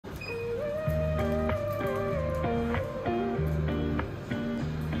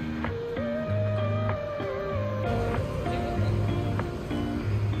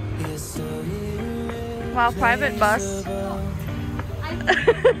our private bus.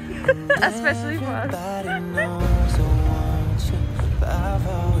 Especially for us.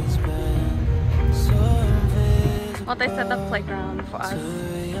 Well, they set the playground for us.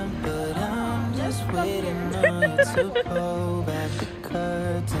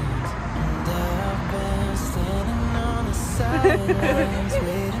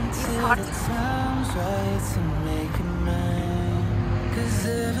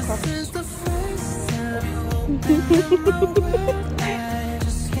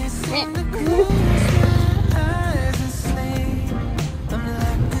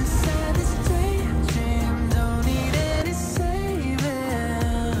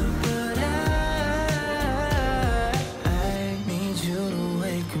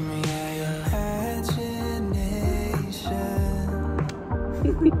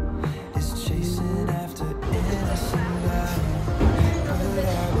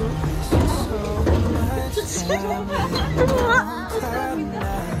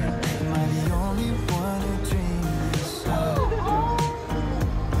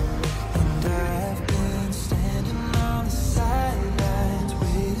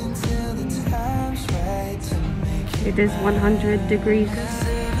 It is 100 degrees.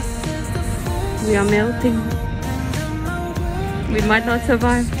 We are melting. We might not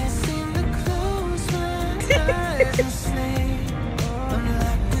survive.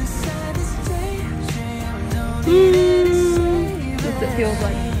 What's it feel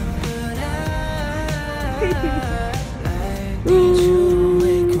like?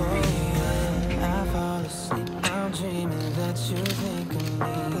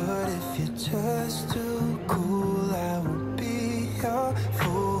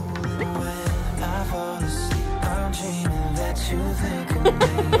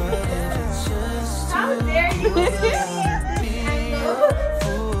 How dare you?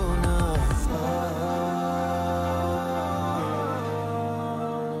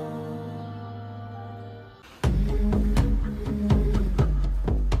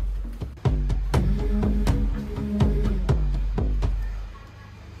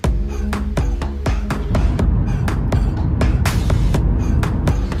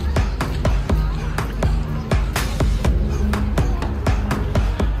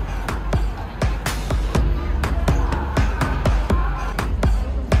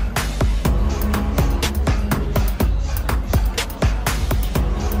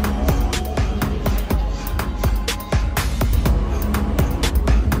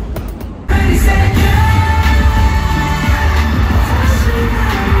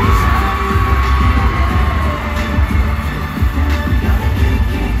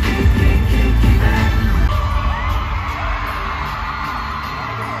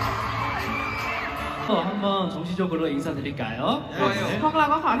 한번 정식적으로 인사드릴까요? 네. พวกเรา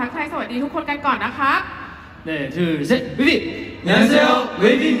ก็ขอทักทายสวัสดีทุกคนกันก่อนนะครับ 네, 둘, 셋, 웨이비! 안녕하세요,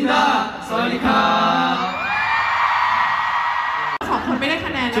 웨이비입니다. 사와디카. สองคนไม่ได้ค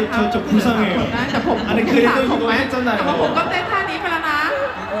ะแนนนะครับ 저 불쌍해요. แต่ผม 아니, สาม 그래도 ผม 이거 ไหม 했잖아요. แต่ว่าผมก็เต้นท่านี้ไปแล้วนะ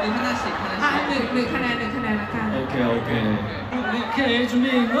우리 하나씩 หนึ่งคะแนนละกัน 오케이, 오케이. 오케이, 준비,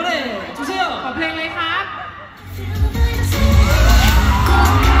 노래 주세요! ขอเพลงเลยครับ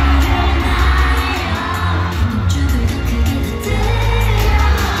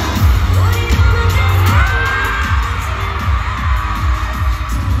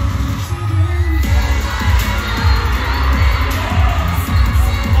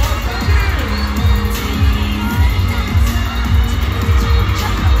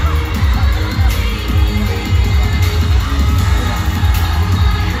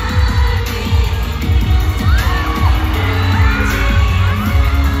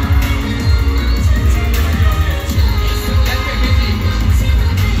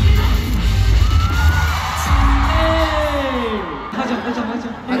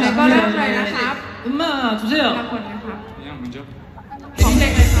ก็เริ่มเลยนะครับ 음악 주세요. ละคนนะครับ 그냥 먼저. ขอเพล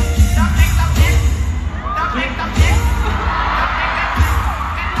งเลยครับ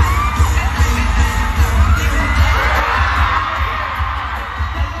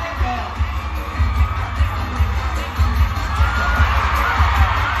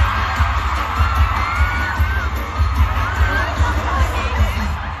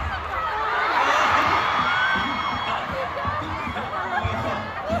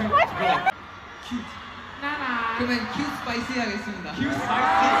น่ารัก 그러면 큐 스파이시 하겠습니다. เต้น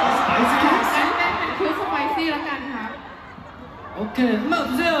เป็นคิวสไปซี่แล้วกันครับ 오케이, 음악 ขอ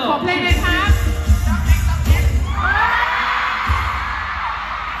주세요. เพลงเลยครับ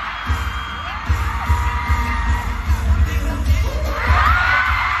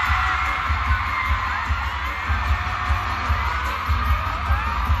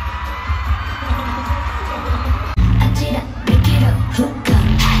아,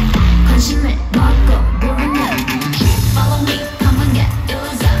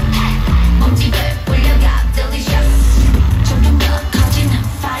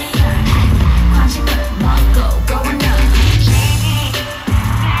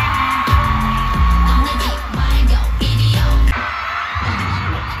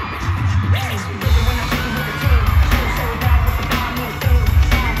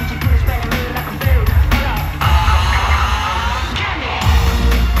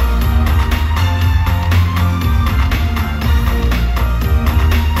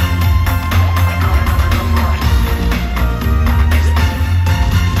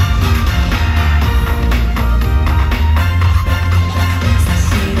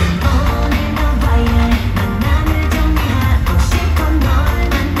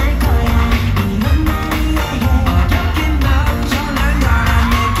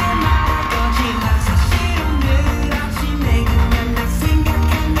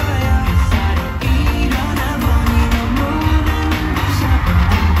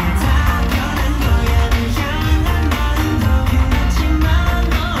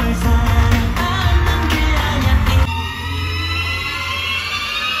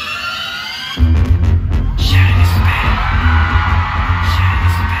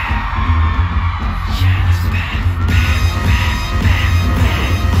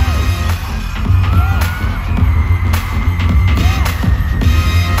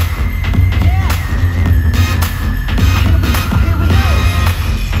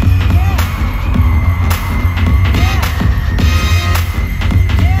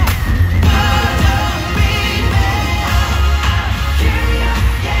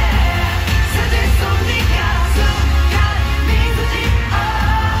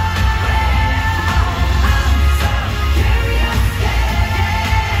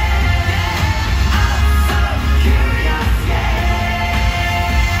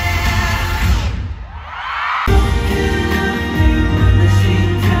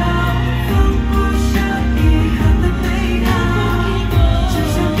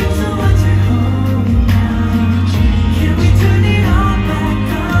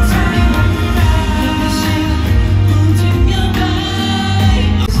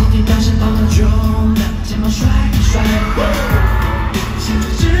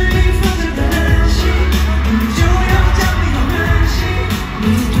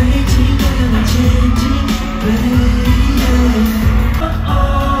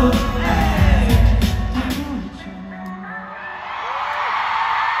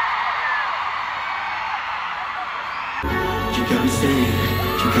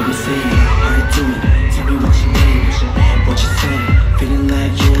 Can we say, how you doing? Tell me what you need, what you say. Feeling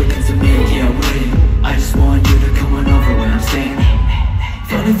like you were into me, yeah, I'm waiting. I just want you to come on over where I'm staying.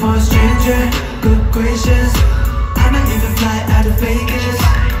 Falling for a stranger, good gracious. I might even fly out of Vegas.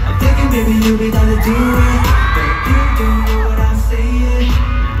 I'm thinking maybe you'll be down to do it, but you don't know what I'm saying.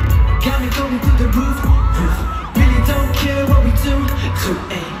 Got me going through the roof. Really don't care what we do.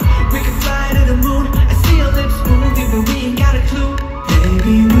 We can fly to the moon. I see your lips moving, but we ain't got a clue.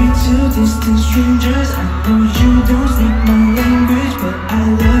 Baby, we're two distant strangers. I know you don't speak my language, but I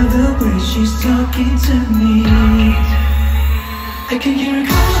love the way she's talking to me. I can hear her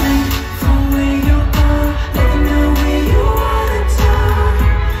calling from where you are. Let me know where you wanna talk.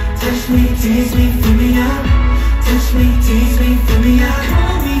 Touch me, tease me, fill me up. Touch me, tease me, fill me up.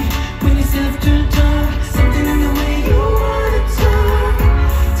 Call me when it's after dark. Something in the way you wanna talk.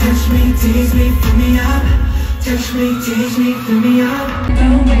 Touch me, tease me, fill me up. Touch me, tease me, fill me up. The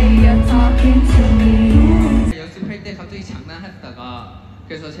way you're talking to me. 연습할 때 갑자기 장난하다가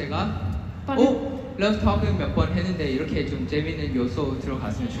그래서 제가 러브토크는 몇 번 했는데 이렇게 좀 재밌는 요소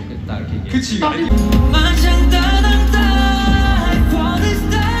들어갔으면 좋겠다 이렇게 얘기해요. 그치.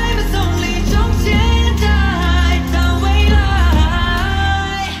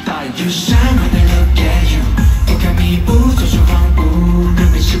 You shine when I look at you. Look at me, ooh, 就像荒芜，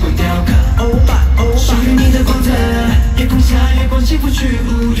根本是关掉个。Oh my, oh my， 属于你的光的，夜空下月光幸福去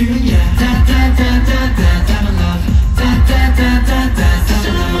乌云呀。哒哒哒哒哒哒 my love， 哒哒哒哒哒哒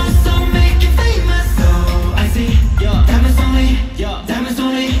my love。So make you famous, so I see diamonds only, diamonds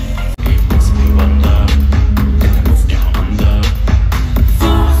only。Makes me wonder, can I move down under? 4,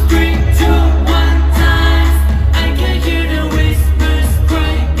 3, 2, 1 time. I can hear the whispers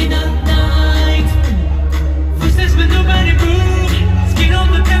cry in the night. Voices but nobody move. Skin on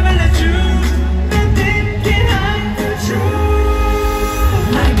the devil I choose. Nothing behind the truth.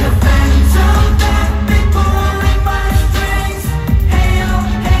 Like a phantom that been pulling my strings. Hey oh,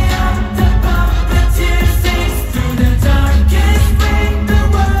 the pump, the tears sings through the darkest ring. The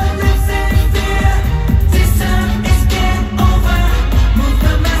world lives in fear. This time it's game over. Move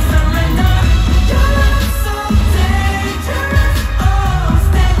the mass, surrender. Your love's so dangerous. Oh,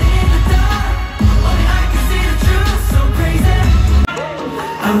 standing in the dark. Only I can see the truth. So crazy.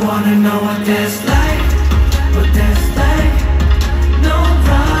 I wanna know what that's like. What that's like. No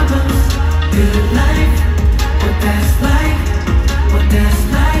problems. Good life. What that's like. What that's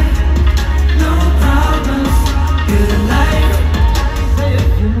like. No problems. Good life.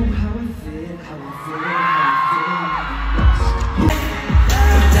 You know how I feel. How I feel. How I feel.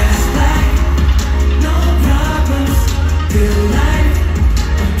 What that's like. No problems. Good life.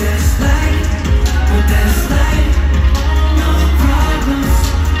 What that's like. What that's like. No problems.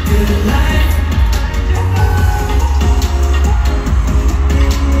 Good life.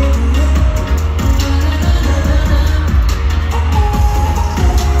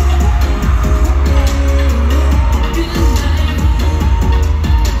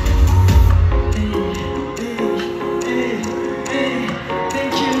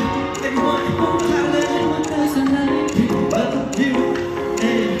 Thank you, everyone. Thailand, that's a night. People love you.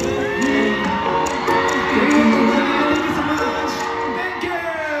 Thank you so much. Thank you.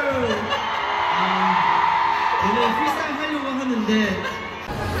 오늘 프리스타일 하려고 하는데.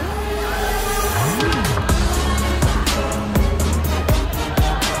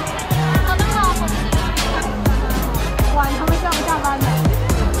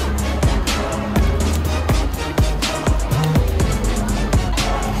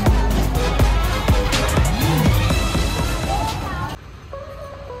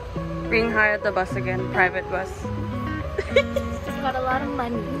 Being hired the bus again, private bus. Got a lot of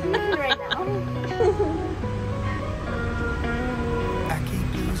money right now. I keep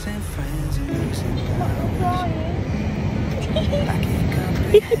losing friends and losing powers. I can't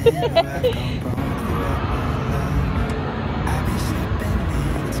comprehend where I've gone wrong throughout my life. I've been sleeping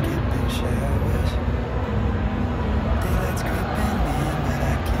in, skipping showers. Daylight's creeping in, but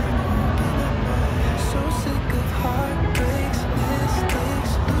I can't open up my eyes. So sick of heartbreaks,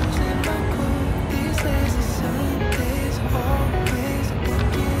 mistakes, losing my cool. These days the same days, always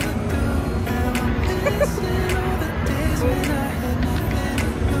thinking it through. Now I'm missing all the days when I had nothing to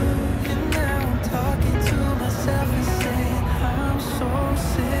prove. And now I'm talking to myself and saying I'm so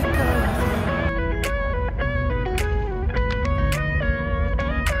sick of you.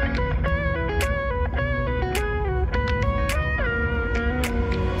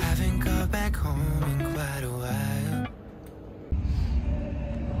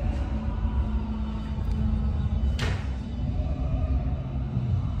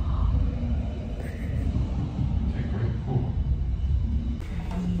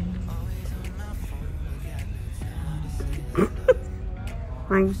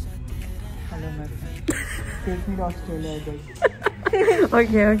 Fine. Hello, my friend. Take me to Australia, I beg.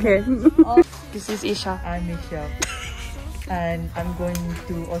 Okay, okay. This is Isha. I'm Isha. And I'm going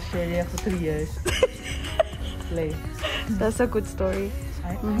to Australia for 3 years. Play. That's a good story.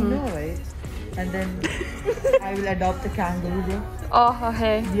 I know, right? And then I will adopt a kangaroo, bro. Oh,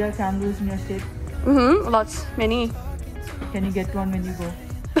 okay. Do you have kangaroos in your state? Lots, many. Can you get one when you go?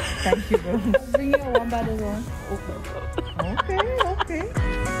 Thank you, bro. Bring your wombat as well. Okay, okay.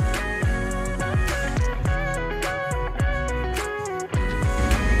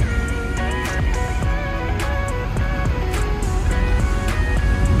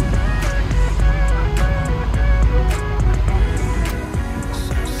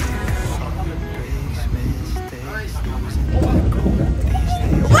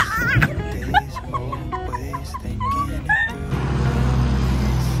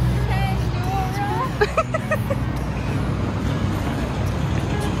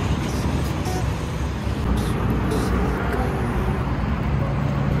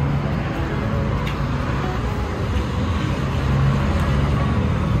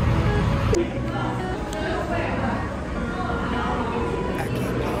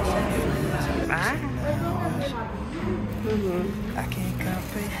 I can't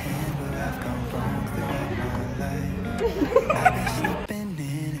comprehend what I've gone wrong throughout my life. I've been slipping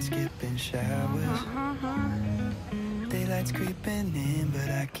in and skipping showers. Daylight's creeping in, but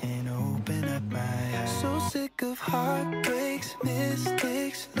I can't open up my eyes. So sick of heartbreaks,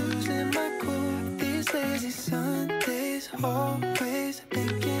 mistakes, losing my cool. These lazy Sundays, all